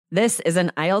This is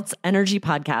an IELTS Energy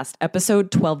Podcast,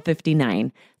 episode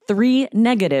 1259. 3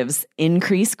 negatives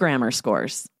increase grammar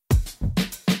scores.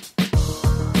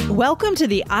 Welcome to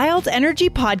the IELTS Energy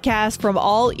Podcast from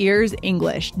All Ears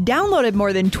English, downloaded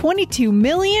more than 22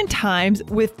 million times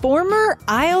with former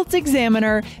IELTS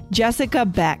examiner Jessica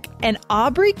Beck and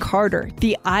Aubrey Carter,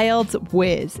 the IELTS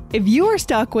whiz. If you are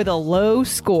stuck with a low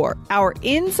score, our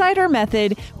Insider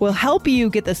Method will help you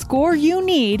get the score you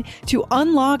need to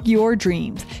unlock your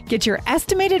dreams. Get your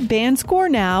estimated band score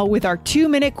now with our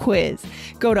 2-minute quiz.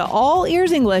 Go to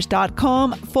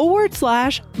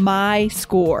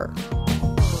allearsenglish.com/myscore.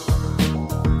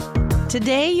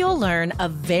 Today, you'll learn a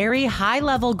very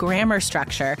high-level grammar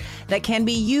structure that can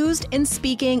be used in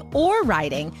speaking or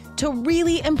writing to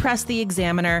really impress the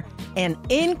examiner and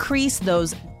increase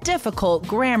those difficult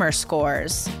grammar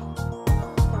scores.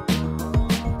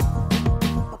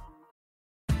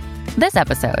 This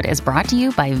episode is brought to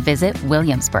you by Visit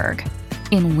Williamsburg.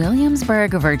 In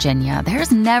Williamsburg, Virginia,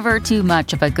 there's never too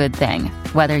much of a good thing.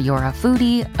 Whether you're a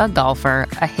foodie, a golfer,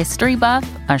 a history buff,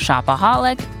 a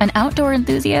shopaholic, an outdoor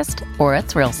enthusiast, or a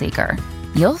thrill seeker,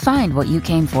 you'll find what you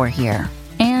came for here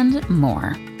and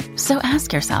more. So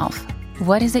ask yourself,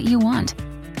 what is it you want?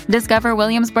 Discover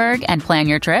Williamsburg and plan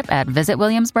your trip at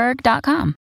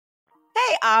visitwilliamsburg.com.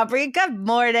 Hey, Aubrey. Good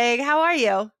morning. How are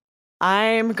you?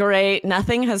 I'm great.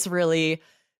 Nothing has really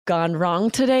gone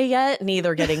wrong today yet.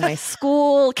 Neither getting my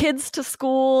kids to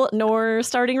school, nor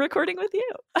starting recording with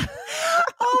you.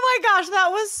 Oh my gosh, that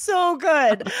was so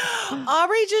good.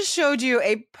 Aubrey just showed you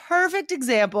a perfect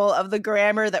example of the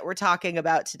grammar that we're talking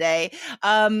about today.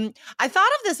 I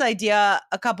thought of this idea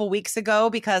a couple weeks ago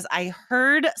because I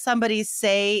heard somebody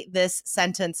say this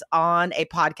sentence on a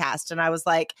podcast, and I was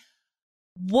like,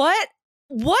 what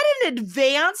an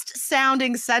advanced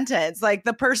sounding sentence. Like,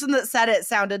 the person that said it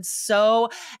sounded so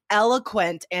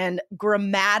eloquent and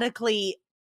grammatically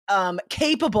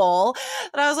capable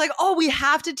that I was like, oh, we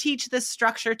have to teach this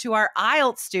structure to our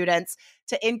IELTS students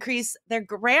to increase their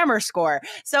grammar score.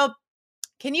 So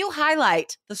can you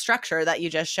highlight the structure that you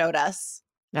just showed us?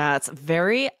 That's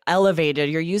very elevated.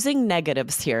 You're using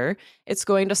negatives here. It's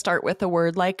going to start with a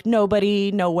word like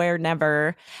nobody, nowhere,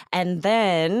 never. And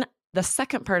then the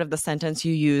second part of the sentence,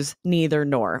 you use neither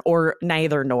nor or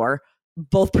neither nor.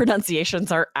 Both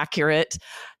pronunciations are accurate.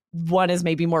 One is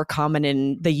maybe more common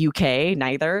in the UK,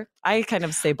 neither. I kind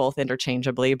of say both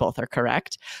interchangeably. Both are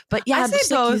correct. But yeah, I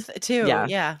say both too.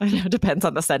 Yeah. I know, depends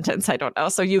on the sentence. I don't know.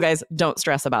 So you guys don't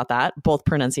stress about that. Both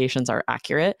pronunciations are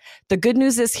accurate. The good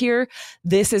news is here,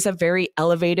 this is a very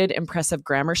elevated, impressive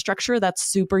grammar structure that's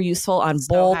super useful on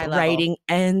both writing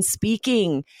and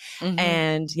speaking. Mm-hmm.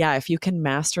 And yeah, if you can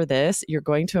master this, you're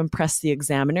going to impress the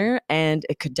examiner, and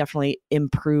it could definitely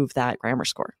improve that grammar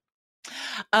score.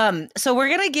 So we're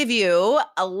going to give you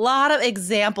a lot of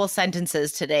example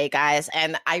sentences today, guys.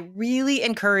 And I really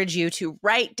encourage you to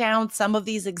write down some of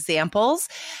these examples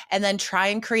and then try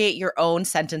and create your own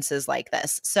sentences like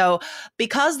this. So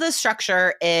because the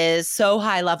structure is so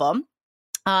high level,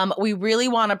 we really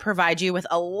want to provide you with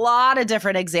a lot of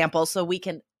different examples so we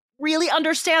can really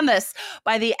understand this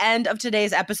by the end of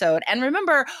today's episode. And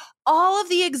remember, all of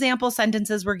the example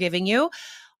sentences we're giving you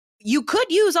could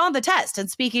use on the test in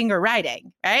speaking or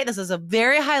writing, right? This is a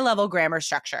very high level grammar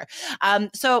structure.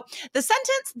 So the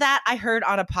sentence that I heard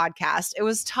on a podcast, it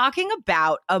was talking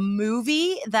about a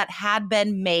movie that had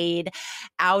been made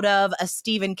out of a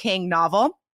Stephen King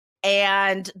novel.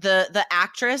 And the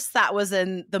actress that was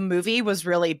in the movie was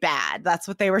really bad. That's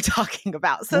what they were talking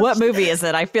about. So what movie is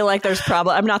it? I feel like there's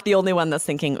probably, I'm not the only one that's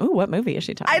thinking, ooh, what movie is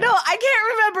she talking about? I know. I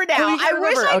can't remember now. I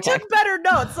wish I took better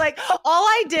notes. Like, all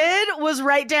I did was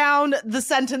write down the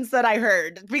sentence that I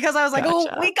heard because I was like, oh,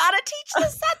 we got to teach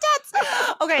this sentence.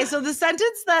 Okay. So the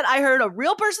sentence that I heard a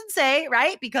real person say,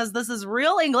 right? Because this is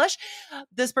real English.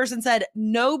 This person said,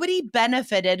 nobody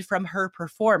benefited from her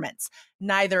performance.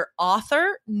 Neither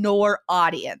author nor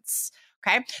audience.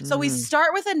 Okay. So we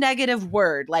start with a negative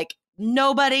word like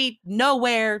nobody,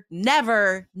 nowhere,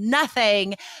 never,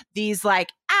 nothing. These like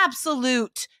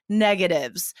absolute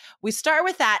negatives. We start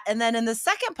with that. And then in the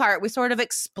second part, we sort of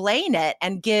explain it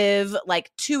and give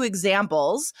like 2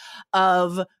 examples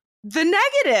of the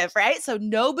negative, right? So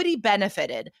nobody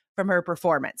benefited from her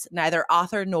performance, neither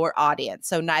author nor audience.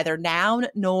 So neither noun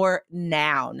nor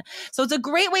noun. So it's a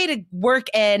great way to work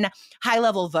in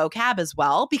high-level vocab as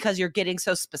well, because you're getting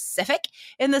so specific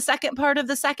in the second part of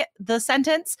the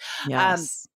sentence.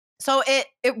 Yes. So it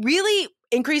really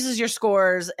increases your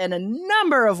scores in a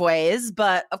number of ways,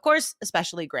 but of course,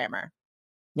 especially grammar.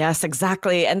 Yes,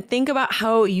 exactly. And think about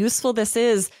how useful this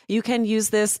is. You can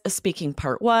use this speaking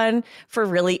part one for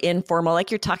really informal,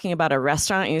 like you're talking about a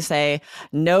restaurant. And you say,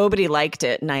 nobody liked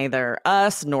it, neither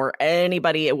us nor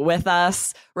anybody with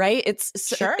us, right?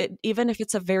 Sure. Even if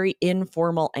it's a very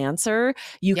informal answer,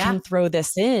 you can throw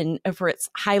this in for its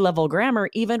high level grammar,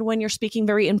 even when you're speaking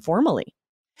very informally.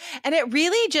 And it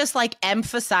really just like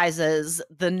emphasizes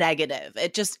the negative.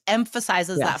 It just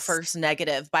emphasizes that first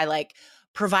negative by like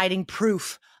providing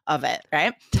proof of it,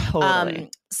 right? Totally.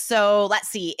 So let's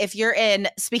see. If you're in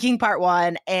speaking part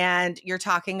one and you're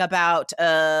talking about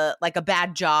like a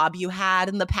bad job you had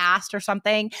in the past or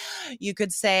something, you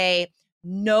could say,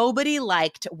 nobody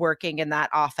liked working in that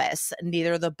office,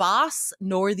 neither the boss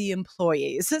nor the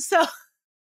employees. So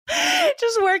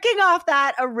just working off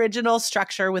that original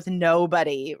structure with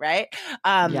nobody, right?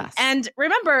 Yes. And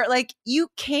remember, like, you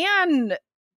can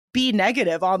be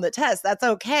negative on the test. That's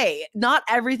okay. Not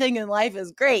everything in life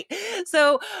is great.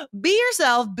 So be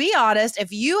yourself, be honest.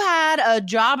 If you had a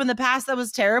job in the past that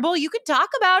was terrible, you could talk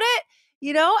about it,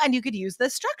 and you could use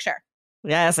this structure.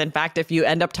 Yes. In fact, if you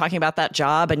end up talking about that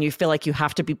job and you feel like you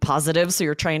have to be positive, so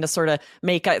you're trying to sort of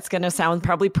it's going to sound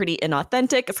probably pretty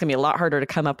inauthentic. It's going to be a lot harder to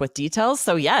come up with details.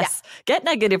 So yes, get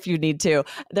negative if you need to.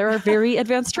 There are very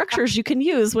advanced structures you can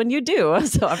use when you do.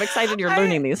 So I'm excited you're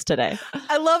learning these today.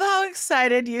 I love how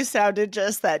excited you sounded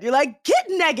just then. You're like, get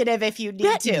negative if you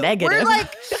need to. Negative. We're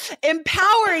like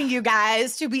empowering you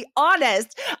guys to be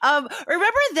honest.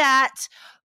 Remember that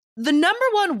the number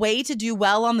one way to do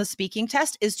well on the speaking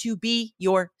test is to be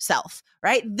yourself,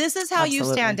 right? This is how you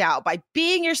stand out, by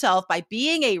being yourself, by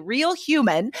being a real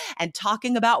human and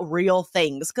talking about real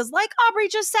things. Because like Aubrey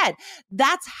just said,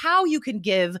 that's how you can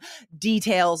give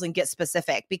details and get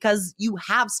specific, because you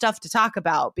have stuff to talk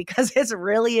about, because it's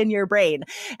really in your brain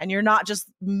and you're not just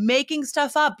making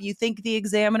stuff up you think the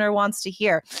examiner wants to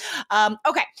hear.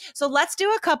 Okay, so let's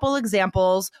do a couple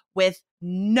examples with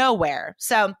nowhere.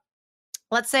 So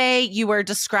let's say you were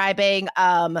describing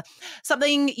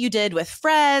something you did with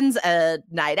friends, a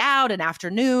night out, an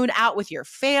afternoon out with your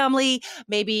family.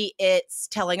 Maybe it's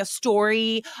telling a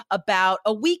story about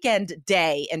a weekend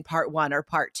day in part one or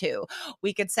part two.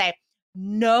 We could say,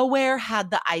 nowhere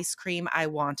had the ice cream I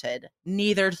wanted,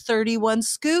 neither 31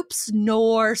 scoops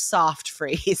nor soft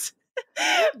freeze.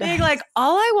 Being like,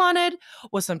 all I wanted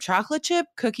was some chocolate chip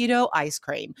cookie dough ice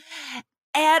cream,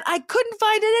 and I couldn't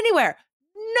find it anywhere.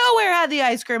 Nowhere had the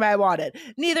ice cream I wanted,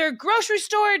 neither grocery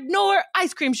store nor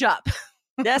ice cream shop.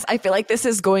 Yes, I feel like this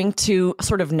is going to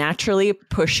sort of naturally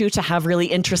push you to have really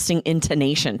interesting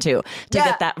intonation too, to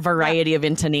get that variety of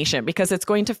intonation, because it's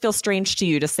going to feel strange to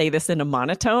you to say this in a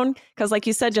monotone. Because like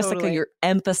you said, Jessica, you're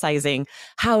emphasizing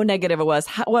how negative it was,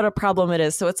 what a problem it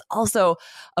is. So it's also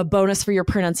a bonus for your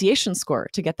pronunciation score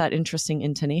to get that interesting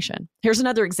intonation. Here's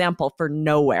another example for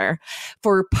nowhere.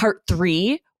 For part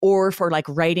 3, or for like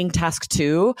writing task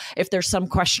 2, if there's some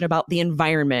question about the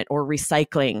environment or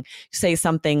recycling, say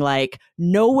something like,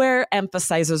 nowhere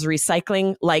emphasizes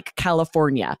recycling like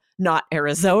California, not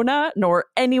Arizona, nor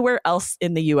anywhere else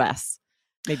in the US.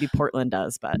 Maybe Portland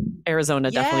does, but Arizona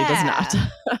definitely does not.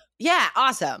 Yeah,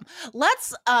 awesome.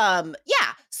 Let's,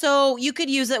 so you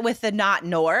could use it with the not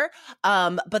nor,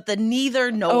 but the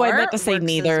neither nor. Oh, I meant to say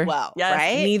neither. As well, yes,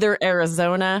 right? Neither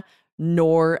Arizona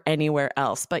nor anywhere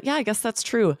else. But yeah, I guess that's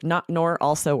true. Not nor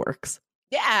also works.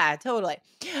 Yeah, totally.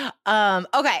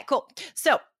 Okay, cool.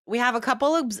 So we have a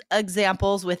couple of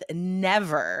examples with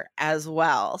never as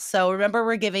well. So remember,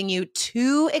 we're giving you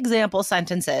 2 example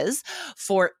sentences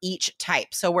for each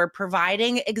type. So we're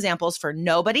providing examples for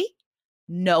nobody,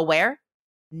 nowhere,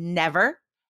 never,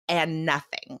 and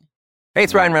nothing. Hey,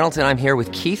 it's Ryan Reynolds, and I'm here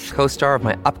with Keith, co-star of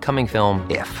my upcoming film,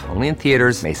 If, only in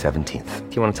theaters May 17th.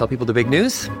 Do you want to tell people the big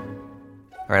news?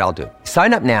 All right, I'll do it.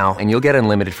 Sign up now and you'll get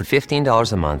unlimited for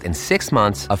 $15 a month and 6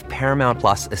 months of Paramount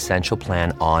Plus Essential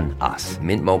Plan on us.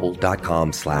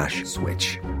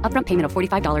 MintMobile.com/switch. Upfront payment of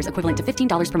 $45 equivalent to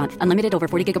 $15 per month. Unlimited over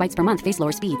 40 gigabytes per month. Face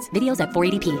lower speeds. Videos at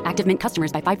 480p. Active Mint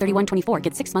customers by 531.24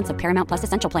 get 6 months of Paramount Plus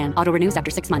Essential Plan. Auto renews after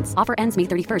 6 months. Offer ends May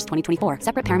 31st, 2024.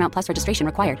 Separate Paramount Plus registration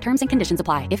required. Terms and conditions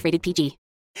apply if rated PG.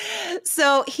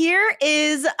 So here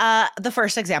is the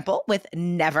first example with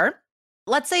never.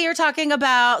 Let's say you're talking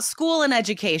about school and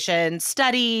education,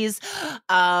 studies.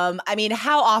 How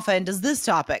often does this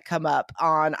topic come up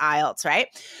on IELTS, right?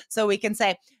 So we can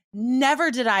say, never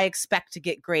did I expect to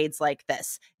get grades like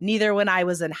this, neither when I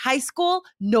was in high school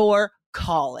nor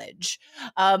college.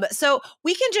 So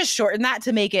we can just shorten that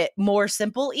to make it more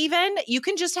simple even. You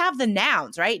can just have the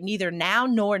nouns, right? Neither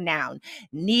noun nor noun.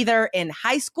 Neither in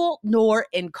high school nor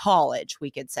in college, we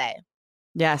could say.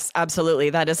 Yes, absolutely.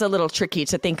 That is a little tricky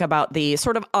to think about the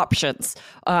sort of options.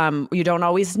 You don't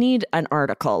always need an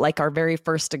article, like our very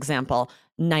first example,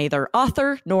 neither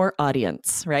author nor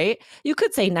audience, right? You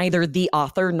could say neither the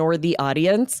author nor the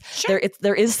audience. Sure.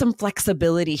 There is some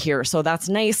flexibility here. So that's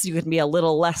nice. You can be a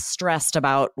little less stressed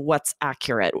about what's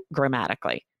accurate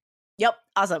grammatically. Yep.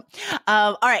 Awesome.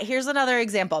 All right. Here's another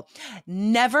example.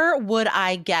 Never would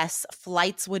I guess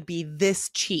flights would be this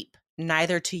cheap,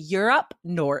 neither to Europe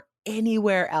nor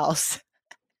anywhere else.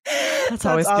 That's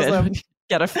always awesome. Good.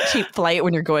 Get a cheap flight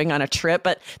when you're going on a trip.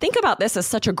 But think about this as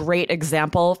such a great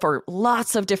example for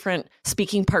lots of different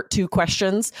speaking part 2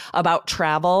 questions about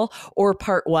travel or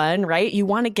part 1, right? You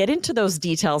want to get into those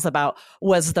details about,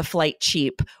 was the flight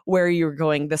cheap? Where you're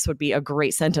going, this would be a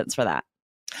great sentence for that.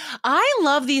 I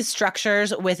love these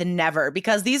structures with never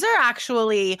because these are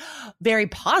actually very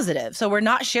positive. So we're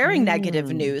not sharing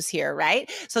negative news here, right?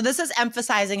 So this is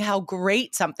emphasizing how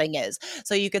great something is.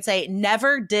 So you could say,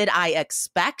 never did I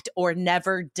expect, or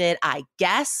never did I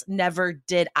guess, never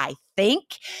did I think.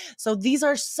 So these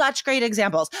are such great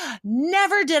examples.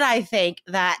 Never did I think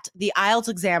that the IELTS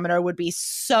examiner would be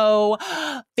so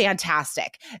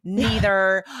fantastic.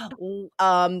 Neither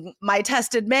my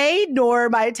test in May nor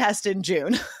my test in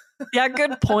June. Yeah,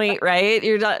 good point, right?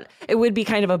 It would be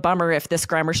kind of a bummer if this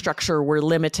grammar structure were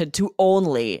limited to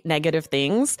only negative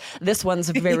things. This one's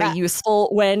very useful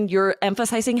when you're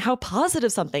emphasizing how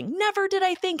positive something. Never did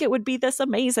I think it would be this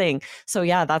amazing. So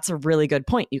yeah, that's a really good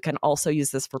point. You can also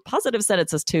use this for positive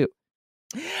sentences too.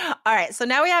 All right. So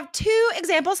now we have 2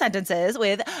 example sentences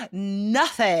with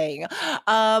nothing.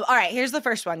 All right. Here's the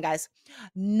first one, guys.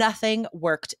 Nothing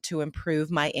worked to improve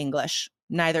my English.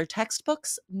 Neither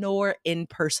textbooks nor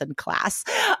in-person class.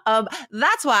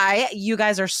 That's why you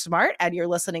guys are smart and you're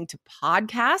listening to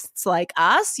podcasts like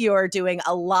us. You're doing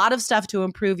a lot of stuff to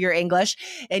improve your English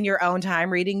in your own time,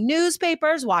 reading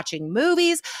newspapers, watching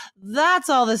movies. That's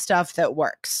all the stuff that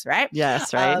works, right?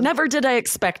 Yes, right. Never did I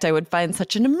expect I would find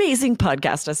such an amazing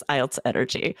podcast as IELTS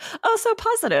Energy. Oh, so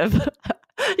positive.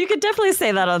 You could definitely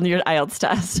say that on your IELTS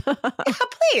test. Yeah,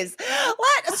 please.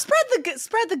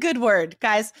 Spread the good word,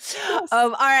 guys. Yes. All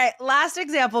right, last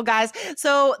example, guys.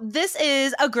 So this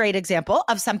is a great example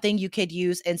of something you could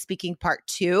use in speaking part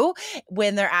 2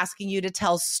 when they're asking you to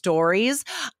tell stories.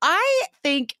 I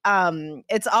think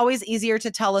it's always easier to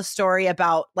tell a story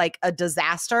about like a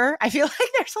disaster. I feel like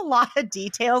there's a lot of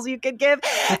details you could give.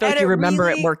 I feel like you remember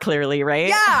it more clearly, right?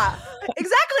 Yeah,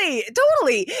 exactly.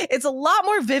 Totally. It's a lot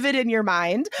more vivid in your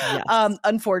mind. Yes.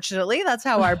 Unfortunately, that's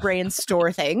how our brains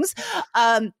store things.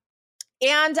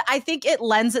 And I think it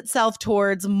lends itself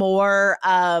towards more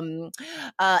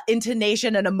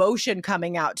intonation and emotion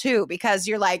coming out too, because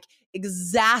you're like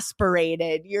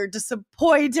exasperated, you're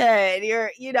disappointed,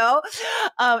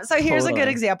 so here's a good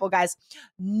example, guys.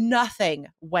 Nothing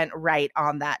went right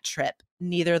on that trip.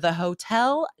 Neither the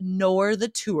hotel nor the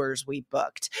tours we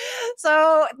booked.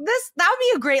 So that would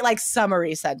be a great like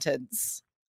summary sentence.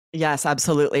 Yes,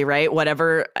 absolutely. Right.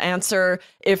 Whatever answer,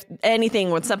 if anything,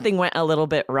 when something went a little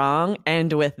bit wrong,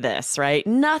 end with this, right?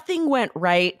 Nothing went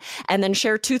right. And then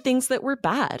share 2 things that were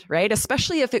bad, right?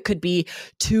 Especially if it could be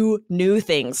 2 new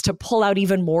things to pull out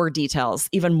even more details,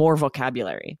 even more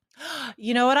vocabulary.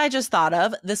 You know what I just thought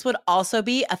of? This would also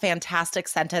be a fantastic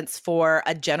sentence for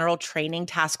a general training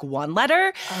task 1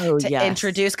 letter to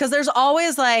introduce. Because there's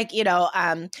always like,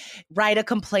 write a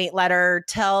complaint letter,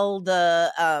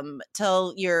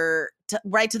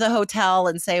 write to the hotel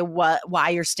and say why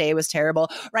your stay was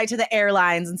terrible, write to the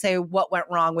airlines and say what went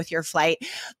wrong with your flight.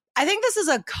 I think this is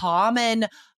a common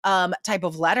type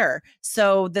of letter.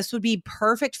 So this would be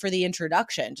perfect for the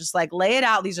introduction. Just like lay it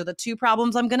out. These are the 2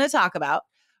 problems I'm going to talk about.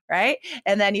 Right.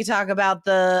 And then you talk about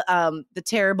the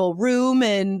terrible room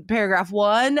in paragraph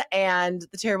 1 and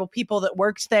the terrible people that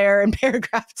worked there in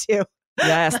paragraph 2.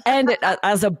 Yes. And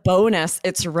as a bonus,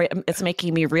 it's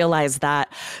making me realize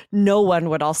that no one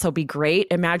would also be great.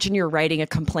 Imagine you're writing a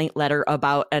complaint letter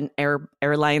about an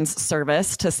airlines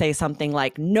service to say something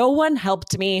like, no one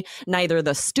helped me, neither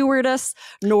the stewardess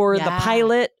nor the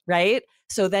pilot. Right.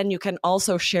 So then you can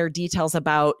also share details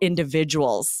about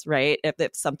individuals, right? If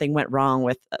something went wrong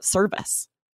with service.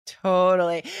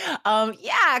 Totally.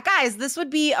 Guys, this would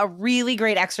be a really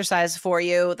great exercise for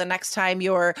you the next time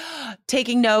you're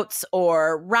taking notes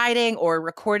or writing or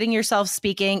recording yourself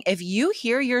speaking. If you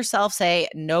hear yourself say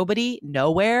nobody,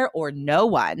 nowhere, or no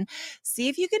one, see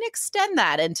if you can extend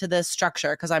that into this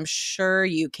structure, because I'm sure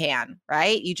you can,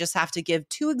 right? You just have to give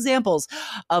 2 examples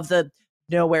of the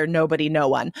nowhere, nobody, no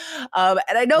one. And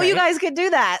I know you guys can do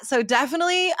that. So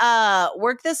definitely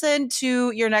work this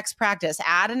into your next practice.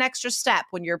 Add an extra step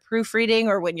when you're proofreading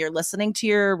or when you're listening to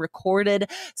your recorded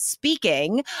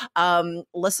speaking.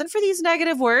 Listen for these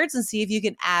negative words and see if you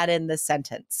can add in the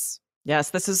sentence.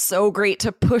 Yes, this is so great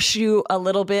to push you a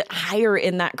little bit higher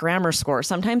in that grammar score.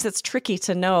 Sometimes it's tricky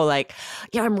to know, like,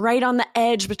 yeah, I'm right on the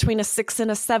edge between a 6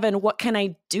 and a 7. What can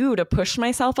I do to push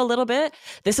myself a little bit?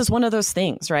 This is one of those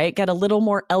things, right? Get a little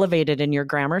more elevated in your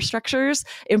grammar structures,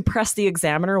 impress the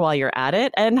examiner while you're at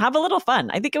it, and have a little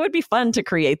fun. I think it would be fun to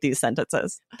create these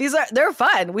sentences. They're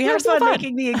fun. We had fun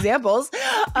making the examples.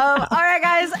 All right,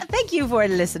 guys, thank you for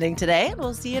listening today.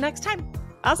 We'll see you next time.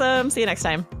 Awesome. See you next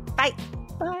time. Bye.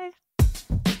 Bye.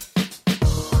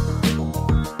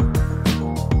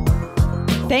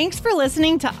 Thanks for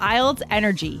listening to IELTS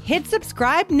Energy. Hit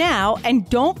subscribe now and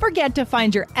don't forget to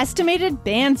find your estimated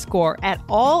band score at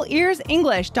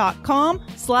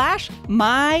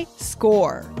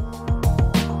allearsenglish.com/myscore.